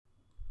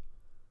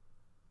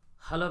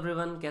Hello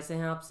everyone, कैसे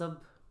हैं आप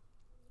सब।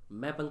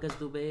 मैं पंकज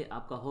दुबे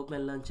आपका होप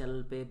एंड लर्न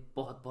चैनल पे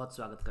बहुत बहुत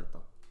स्वागत करता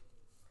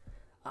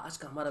हूं। आज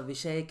का हमारा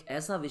विषय एक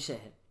ऐसा विषय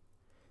है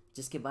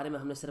जिसके बारे में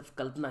हमने सिर्फ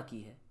कल्पना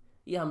की है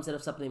या हम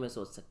सिर्फ सपने में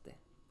सोच सकते हैं,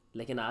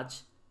 लेकिन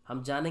आज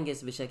हम जानेंगे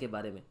इस विषय के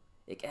बारे में।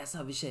 एक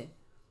ऐसा विषय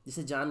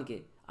जिसे जान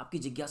के आपकी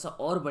जिज्ञासा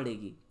और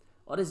बढ़ेगी,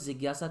 और इस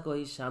जिज्ञासा को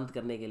ही शांत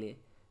करने के लिए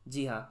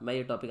जी हाँ, मैं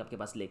ये टॉपिक आपके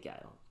पास लेके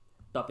आया हूँ।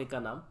 टॉपिक का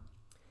नाम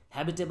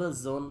हैबिटेबल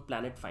जोन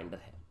प्लैनेट फाइंडर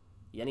है,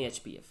 यानी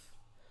HPF।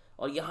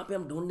 और यहाँ पे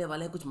हम ढूंढने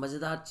वाले हैं कुछ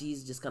मज़ेदार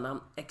चीज़ जिसका नाम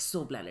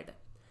एक्सो प्लैनेट है।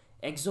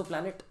 एक्सो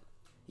प्लैनेट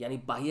यानी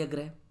बाह्य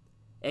ग्रह,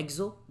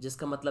 एक्सो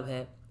जिसका मतलब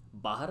है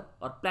बाहर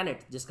और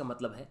प्लैनेट जिसका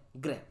मतलब है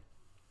ग्रह।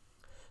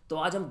 तो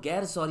आज हम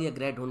गैर सौर्य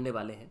ग्रह ढूंढने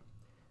वाले हैं।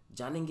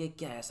 जानेंगे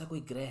क्या ऐसा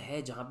कोई ग्रह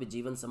है जहाँ पे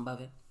जीवन संभव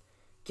है,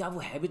 क्या वो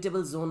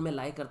हैबिटेबल जोन में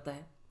लाई करता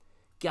है,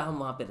 क्या हम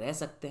वहाँ पे रह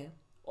सकते हैं,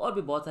 और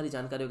भी बहुत सारी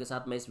जानकारियों के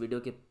साथ मैं इस वीडियो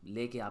के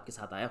लेके आपके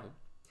साथ आया हूँ।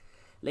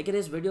 लेकिन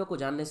इस वीडियो को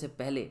जानने से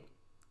पहले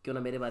क्यों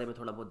ना मेरे बारे में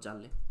थोड़ा बहुत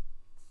जान लें।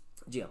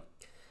 जी हाँ,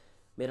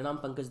 मेरा नाम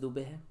पंकज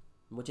दुबे है।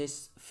 मुझे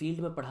इस फील्ड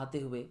में पढ़ाते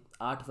हुए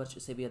 8 वर्ष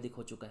से भी अधिक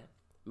हो चुका है।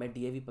 मैं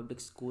DAV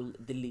पब्लिक स्कूल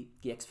दिल्ली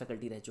की एक्स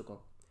फैकल्टी रह चुका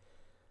हूँ।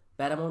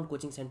 पैरामाउंट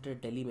कोचिंग सेंटर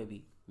दिल्ली में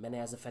भी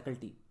मैंने एज अ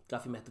फैकल्टी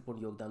काफ़ी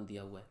महत्वपूर्ण योगदान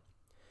दिया हुआ है।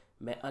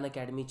 मैं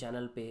अनअकैडमी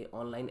चैनल पे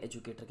ऑनलाइन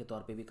एजुकेटर के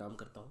तौर पे भी काम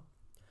करता हूँ,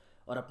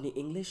 और अपनी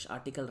इंग्लिश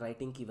आर्टिकल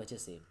राइटिंग की वजह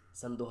से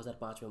सन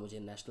 2005 में मुझे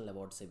नेशनल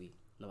अवार्ड से भी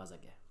नवाजा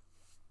गया है।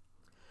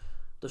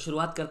 तो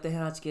शुरुआत करते हैं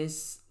आज के इस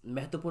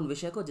महत्वपूर्ण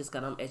विषय को जिसका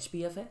नाम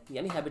HPF है,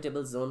 यानी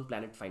हैबिटेबल जोन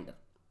प्लैनेट फाइंडर।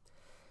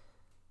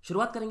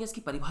 शुरुआत करेंगे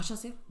इसकी परिभाषा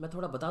से। मैं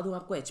थोड़ा बता दूं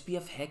आपको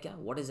HPF है क्या,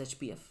 what is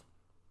HPF।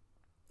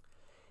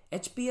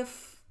 HPF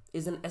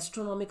is an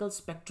astronomical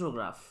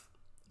spectrograph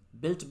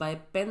built by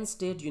Penn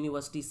State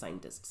university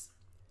scientists.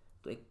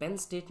 तो एक पेन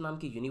स्टेट नाम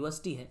की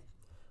यूनिवर्सिटी है,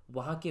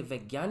 वहाँ के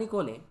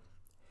वैज्ञानिकों ने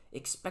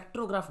एक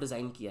स्पेक्ट्रोग्राफ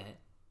डिज़ाइन किया है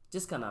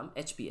जिसका नाम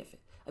HPF है।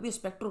 अब ये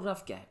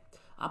स्पेक्ट्रोग्राफ क्या है,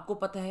 आपको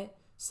पता है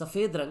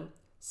सफ़ेद रंग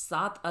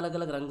 7 अलग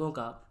अलग रंगों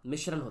का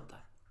मिश्रण होता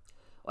है,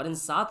 और इन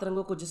 7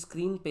 रंगों को जिस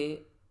स्क्रीन पे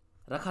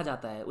रखा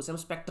जाता है उसे हम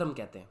स्पेक्ट्रम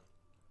कहते हैं,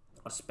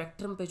 और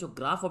स्पेक्ट्रम पे जो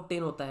ग्राफ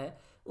ऑब्टेन होता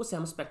है उसे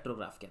हम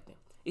स्पेक्ट्रोग्राफ कहते हैं।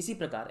 इसी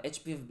प्रकार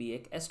HPF भी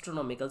एक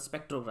एस्ट्रोनॉमिकल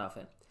स्पेक्ट्रोग्राफ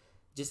है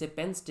जिसे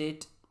पेन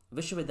स्टेट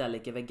विश्वविद्यालय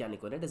के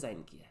वैज्ञानिकों ने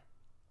डिज़ाइन किया है।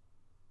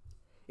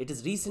 It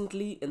is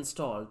recently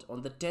installed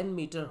on the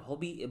 10-meter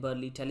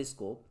Habitable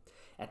telescope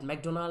eight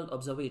McDonald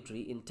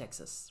observatory in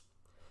Texas.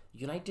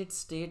 United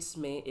states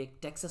में एक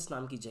टेक्सास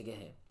नाम की जगह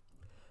है,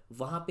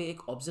 वहाँ पे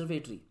एक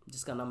ऑब्जर्वेटरी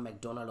जिसका नाम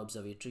मैकडोनाल्ड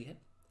ऑब्जर्वेटरी है,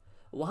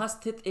 वहाँ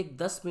स्थित एक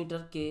 10 मीटर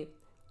के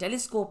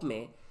टेलीस्कोप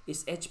में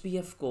इस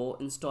HPF को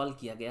इंस्टॉल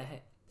किया गया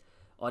है,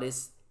 और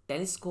इस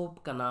टेलीस्कोप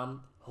का नाम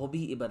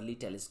Habitable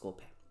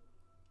टेलीस्कोप है।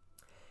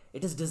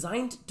 It is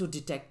designed to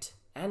detect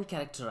and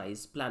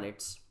characterise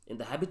planets in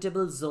the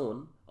habitable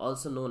zone,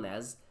 also known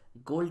as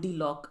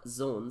Goldilocks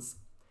zones.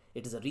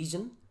 It is a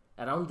region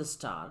around the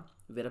star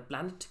where a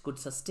planet could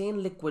sustain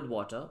liquid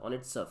water on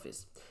its surface.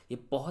 ये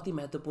बहुत ही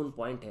महत्वपूर्ण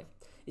point है।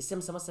 इससे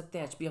हम समझ सकते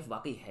हैं HPF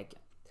वाकई है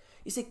क्या,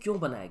 इसे क्यों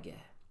बनाया गया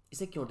है,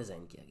 इसे क्यों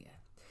डिज़ाइन किया गया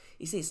है।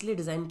 इसे इसलिए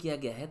डिज़ाइन किया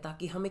गया है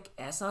ताकि हम एक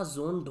ऐसा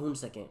जोन ढूंढ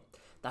सकें,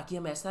 ताकि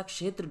हम ऐसा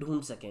क्षेत्र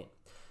ढूंढ सकें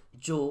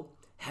जो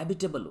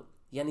हैबिटेबल हो,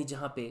 यानी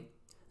जहाँ पे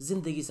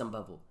ज़िंदगी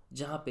संभव हो,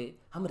 जहाँ पे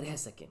हम रह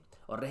सकें।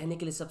 और रहने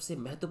के लिए सबसे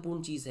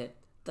महत्वपूर्ण चीज़ है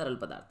तरल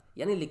पदार्थ,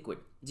 यानी लिक्विड।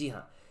 जी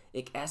हाँ,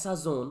 एक ऐसा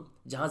जोन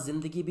जहाँ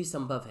ज़िंदगी भी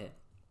संभव है,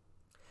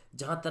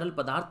 जहाँ तरल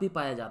पदार्थ भी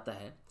पाया जाता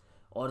है,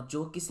 और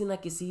जो किसी न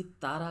किसी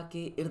तारा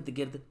के इर्द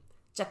गिर्द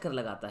चक्कर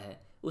लगाता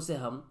है, उसे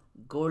हम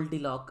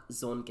गोल्डीलॉक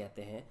जोन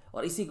कहते हैं।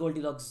 और इसी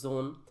गोल्डीलॉक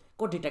जोन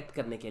को डिटेक्ट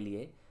करने के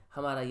लिए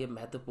हमारा ये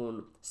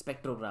महत्वपूर्ण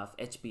स्पेक्ट्रोग्राफ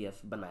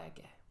HPF बनाया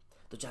गया है।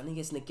 तो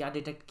जानेंगे इसने क्या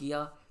डिटेक्ट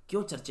किया,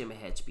 क्यों चर्चे में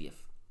है HPF।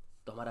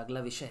 तो हमारा अगला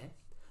विषय है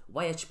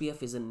Y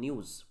HPF is in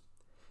news.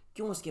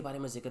 क्यों उसके बारे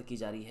में जिक्र की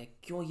जा रही है,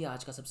 क्यों ये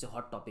आज का सबसे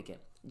हॉट टॉपिक है,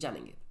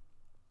 जानेंगे।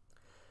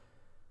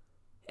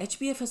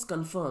 HPF has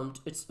confirmed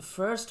its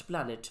first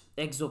planet,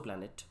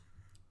 exoplanet,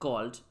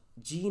 called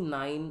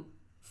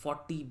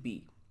G940b,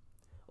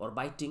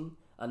 orbiting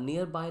a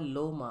nearby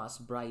low-mass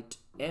bright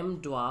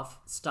M-dwarf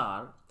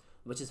star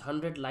which is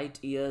 100 light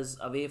years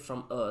away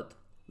from Earth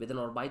with an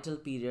orbital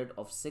period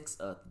of 6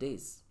 Earth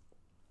days.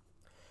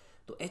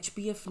 तो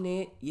HPF ने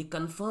ये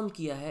confirm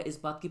किया है, इस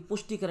बात की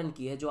पुष्टिकरण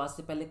की है जो आज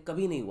से पहले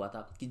कभी नहीं हुआ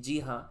था, कि जी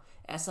हाँ,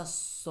 ऐसा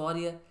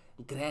सौर्य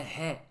ग्रह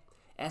है,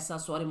 ऐसा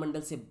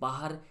सौरमंडल से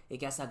बाहर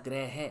एक ऐसा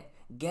ग्रह है,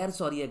 गैर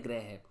सौर्य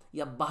ग्रह है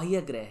या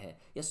बाह्य ग्रह है,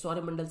 या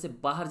सौरमंडल से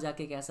बाहर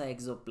जाके एक ऐसा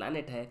एक्सो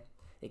प्लैनेट है,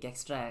 एक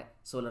एक्स्ट्रा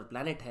सोलर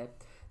प्लैनेट है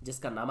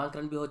जिसका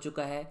नामांकन भी हो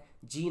चुका है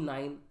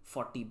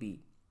G940b।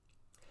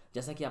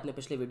 जैसा कि आपने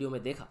पिछले वीडियो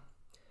में देखा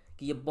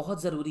कि ये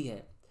बहुत ज़रूरी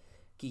है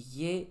कि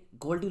ये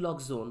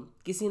गोल्डीलॉक्स जोन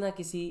किसी ना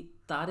किसी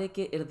तारे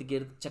के इर्द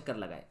गिर्द चक्कर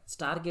लगाए,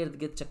 स्टार के इर्द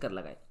गिर्द चक्कर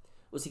लगाए।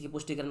 उसी की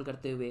पुष्टिकरण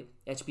करते हुए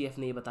HPF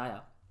ने ये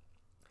बताया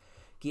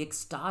कि एक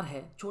स्टार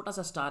है, छोटा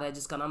सा स्टार है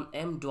जिसका नाम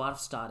M ड्वार्फ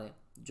स्टार है,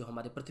 जो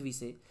हमारे पृथ्वी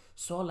से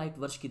 100 लाइट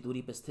वर्ष की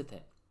दूरी पर स्थित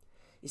है।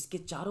 इसके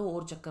चारों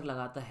ओर चक्कर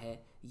लगाता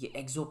है ये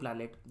एक्सो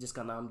प्लैनेट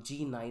जिसका नाम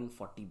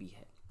G940b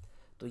है।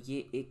 तो ये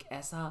एक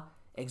ऐसा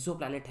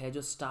एक्सोप्लैनेट है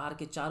जो स्टार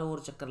के चारों ओर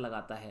चक्कर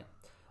लगाता है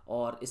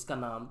और इसका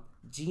नाम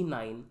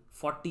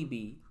G940b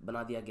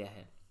बना दिया गया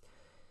है।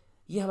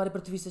 ये हमारे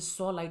पृथ्वी से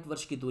 100 लाइट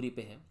वर्ष की दूरी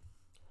पे है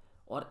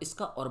और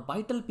इसका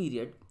ऑर्बिटल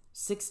पीरियड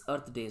 6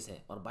 अर्थ डेज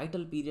है।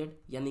 ऑर्बिटल पीरियड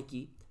यानी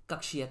कि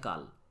कक्षीय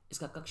काल,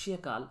 इसका कक्षीय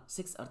काल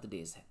 6 अर्थ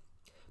डेज है।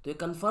 तो ये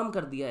कंफर्म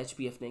कर दिया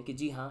एचपीएफ ने कि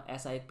जी हाँ,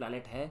 ऐसा एक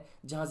प्लैनेट है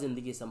जहाँ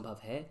ज़िंदगी संभव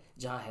है,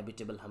 जहाँ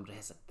हैबिटेबल हम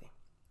रह सकते हैं।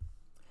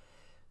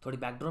 थोड़ी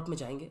बैकड्रॉप में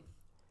जाएंगे।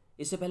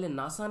 इससे पहले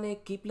नासा ने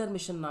केपलर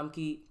मिशन नाम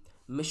की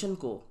मिशन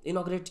को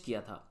इनॉग्रेट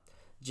किया था,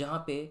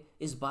 जहाँ पे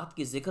इस बात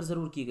की जिक्र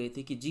ज़रूर की गई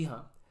थी कि जी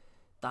हाँ,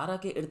 तारा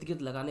के इर्द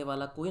गिर्द लगाने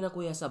वाला कोई ना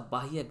कोई ऐसा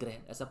बाह्य ग्रह,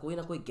 ऐसा कोई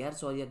ना कोई गैर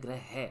सौर्य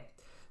ग्रह है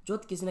जो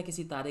किसी न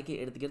किसी तारे के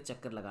इर्द गिर्द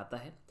चक्कर लगाता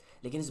है।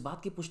 लेकिन इस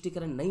बात की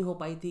पुष्टिकरण नहीं हो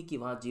पाई थी कि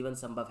वहाँ जीवन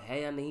संभव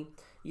है या नहीं,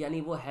 यानी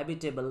वो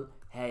हैबिटेबल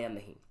है या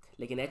नहीं।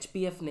 लेकिन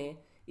एचपीएफ ने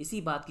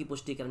इसी बात की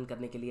पुष्टिकरण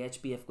करने के लिए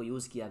एचपीएफ को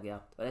यूज़ किया गया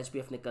और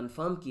एचपीएफ ने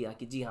कंफर्म किया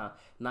कि जी हाँ,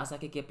 नासा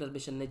के केपलर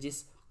मिशन ने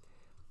जिस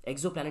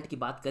एक्सोप्लैनेट की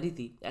बात करी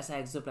थी, ऐसा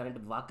एक्सोप्लैनेट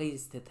वाकई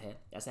स्थित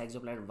है, ऐसा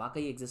एक्सोप्लैनेट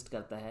वाकई एग्जिस्ट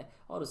करता है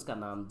और उसका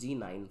नाम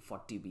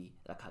G940b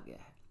रखा गया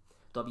है।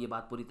 तो अब ये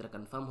बात पूरी तरह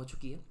कंफर्म हो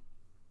चुकी है।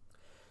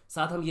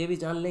 साथ हम ये भी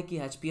जान लें कि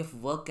एचपीएफ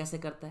वर्क कैसे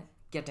करता है,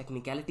 क्या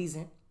टेक्निकलिटीज़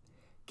हैं,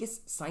 किस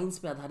साइंस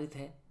पे आधारित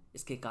है,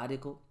 इसके कार्य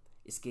को,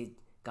 इसके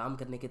काम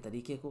करने के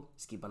तरीके को,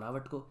 इसकी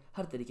बनावट को,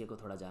 हर तरीके को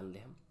थोड़ा जान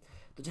लें हम।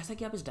 तो जैसा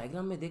कि आप इस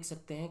डायग्राम में देख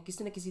सकते हैं,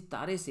 किसी न किसी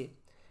तारे से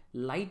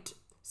लाइट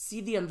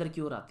सीधी अंदर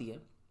की ओर आती है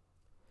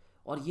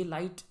और ये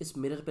लाइट इस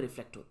मिरर पर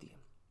रिफ्लेक्ट होती है।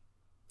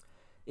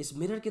 इस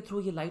मिरर के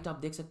थ्रू ये लाइट आप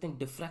देख सकते हैं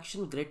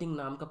डिफ्रैक्शन ग्रेटिंग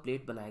नाम का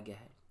प्लेट बनाया गया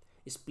है।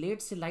 इस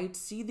प्लेट से लाइट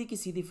सीधी की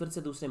सीधी फिर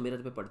से दूसरे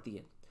मिरर पे पड़ती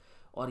है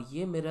और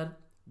ये मिरर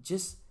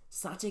जिस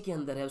सांचे के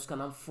अंदर है उसका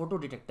नाम फोटो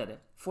डिटेक्टर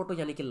है। फोटो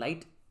यानी कि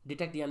लाइट,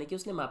 डिटेक्ट यानी कि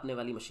उसने मापने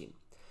वाली मशीन।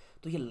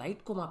 तो ये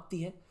लाइट को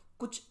मापती है,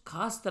 कुछ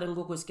खास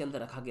तरंगों को इसके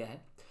अंदर रखा गया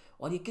है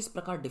और ये किस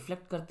प्रकार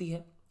डिफ्लेक्ट करती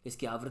है,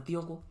 इसकी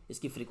आवृत्तियों को,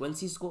 इसकी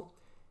फ्रीक्वेंसीज को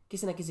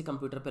किसी न किसी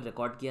कंप्यूटर पर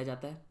रिकॉर्ड किया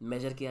जाता है,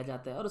 मेजर किया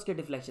जाता है और उसके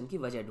डिफ्लेक्शन की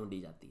वजह ढूंढी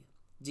जाती है।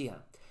 जी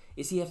हाँ,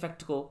 इसी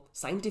इफेक्ट को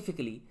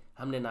साइंटिफिकली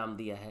हमने नाम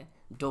दिया है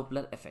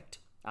डोपलर इफेक्ट।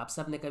 आप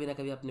सब ने कभी ना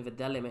कभी अपने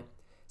विद्यालय में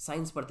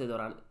साइंस पढ़ते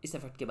दौरान इस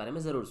इफेक्ट के बारे में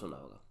ज़रूर सुना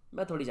होगा।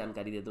 मैं थोड़ी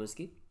जानकारी दे दूँ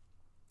इसकी।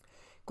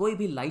 कोई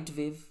भी लाइट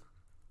वेव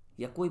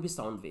या कोई भी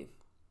साउंड वेव,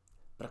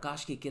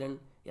 प्रकाश की किरण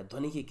या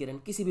ध्वनि की किरण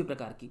किसी भी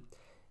प्रकार की,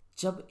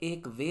 जब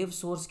एक वेव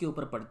सोर्स के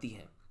ऊपर पड़ती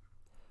है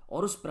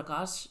और उस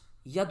प्रकाश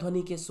या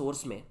ध्वनि के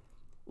सोर्स में,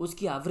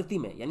 उसकी आवृत्ति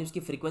में यानी उसकी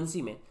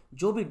फ्रीक्वेंसी में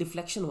जो भी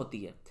डिफ्लेक्शन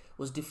होती है,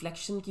 उस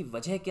डिफ्लेक्शन की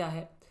वजह क्या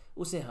है,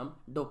 उसे हम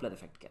डोपलर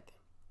इफेक्ट कहते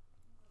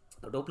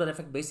हैं। तो Doppler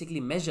effect basically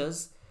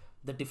measures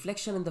the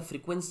deflection in the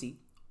frequency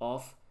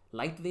of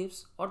light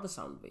waves और द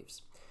साउंड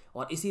वेव्स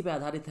और इसी पे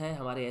आधारित है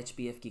हमारे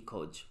एचपीएफ की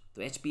खोज।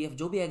 तो एचपीएफ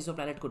जो भी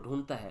एक्सोप्लैनेट को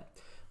ढूंढता है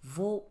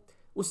वो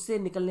उससे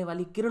निकलने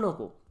वाली किरणों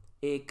को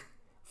एक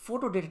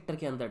फोटो डिटेक्टर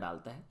के अंदर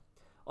डालता है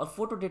और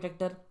फोटो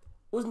डिटेक्टर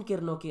उन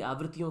किरणों की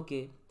आवृत्तियों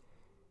के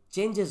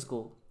चेंजेस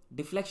को,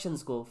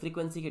 डिफ्लेक्शंस को,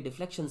 फ्रीक्वेंसी के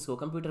डिफ्लेक्शंस को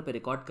कंप्यूटर पर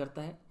रिकॉर्ड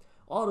करता है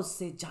और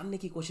उससे जानने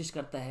की कोशिश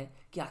करता है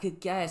कि आखिर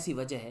क्या ऐसी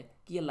वजह है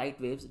कि ये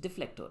लाइट वेव्स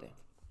डिफ्लेक्ट हो रहे हैं।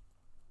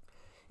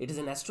 It is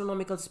an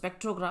astronomical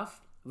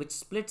spectrograph which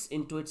splits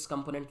into its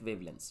component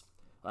wavelengths.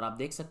 और आप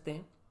देख सकते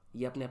हैं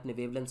ये अपने अपने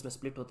वेवलेंथ्स में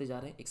स्प्लिट होते जा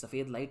रहे हैं। एक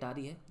सफ़ेद लाइट आ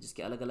रही है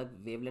जिसके अलग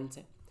अलग वेवलेंथ्स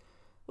हैं,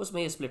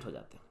 उसमें ये स्प्लिट हो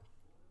जाते हैं।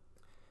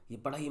 ये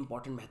बड़ा ही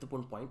इंपॉर्टेंट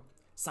महत्वपूर्ण point.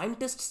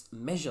 Scientists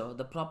measure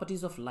the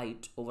properties of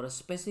light over a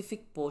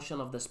specific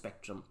portion of the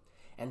spectrum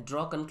and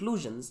draw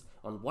conclusions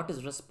on what is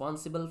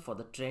responsible for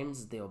the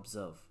trends they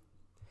observe.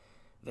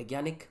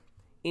 वैज्ञानिक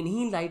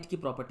इन्हीं लाइट की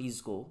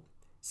प्रॉपर्टीज़ को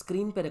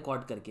स्क्रीन पर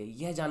रिकॉर्ड करके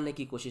यह जानने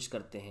की कोशिश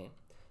करते हैं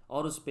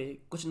और उस पर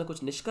कुछ ना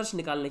कुछ निष्कर्ष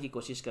निकालने की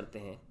कोशिश करते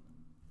हैं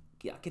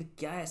कि आखिर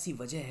क्या ऐसी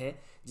वजह है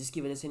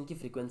जिसकी वजह से इनकी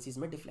फ्रीक्वेंसीज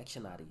में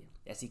डिफ्लेक्शन आ रही है,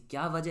 ऐसी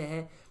क्या वजह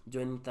है जो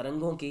इन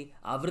तरंगों की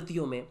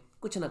आवृत्तियों में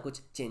कुछ ना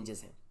कुछ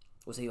चेंजेस हैं।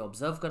 उसे ये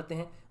ऑब्जर्व करते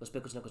हैं, उस पर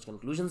कुछ ना कुछ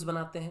कंक्लूजन्स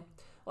बनाते हैं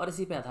और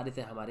इसी पे आधारित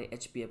है हमारे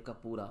एचपीएफ का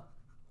पूरा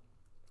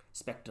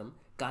स्पेक्ट्रम,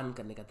 काम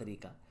करने का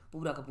तरीका,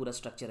 पूरा का पूरा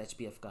स्ट्रक्चर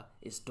एचपीएफ का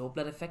इस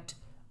डोपलर इफेक्ट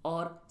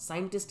और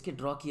साइंटिस्ट के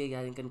ड्रॉ किए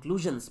गए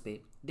कंक्लूजन्स पे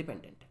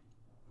डिपेंडेंट है।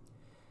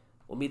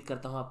 उम्मीद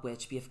करता हूँ आपको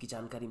एचपीएफ की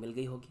जानकारी मिल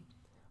गई होगी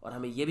और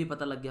हमें यह भी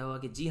पता लग गया होगा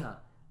कि जी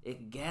हाँ,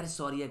 एक गैर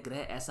सौर्य ग्रह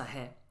ऐसा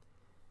है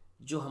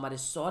जो हमारे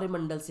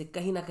सौरमंडल से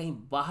कहीं ना कहीं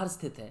बाहर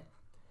स्थित है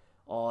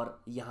और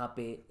यहाँ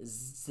पे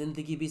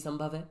जिंदगी भी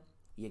संभव है।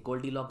 ये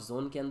गोल्डीलॉक्स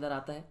जोन के अंदर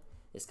आता है।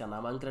 इसका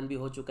नामांकन भी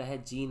हो चुका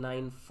है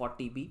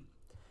G940b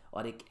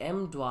और एक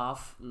एम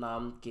ड्वार्फ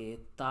नाम के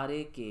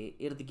तारे के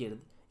इर्द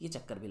गिर्द ये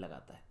चक्कर भी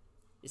लगाता है।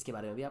 इसके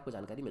बारे में भी आपको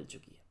जानकारी मिल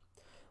चुकी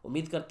है।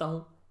 उम्मीद करता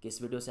हूँ कि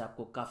इस वीडियो से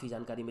आपको काफ़ी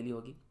जानकारी मिली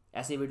होगी।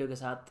 ऐसे वीडियो के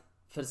साथ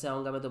फिर से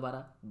आऊँगा मैं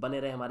दोबारा। बने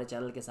रहे हमारे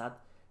चैनल के साथ,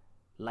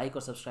 लाइक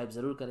और सब्सक्राइब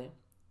ज़रूर करें।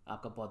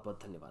 आपका बहुत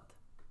बहुत धन्यवाद।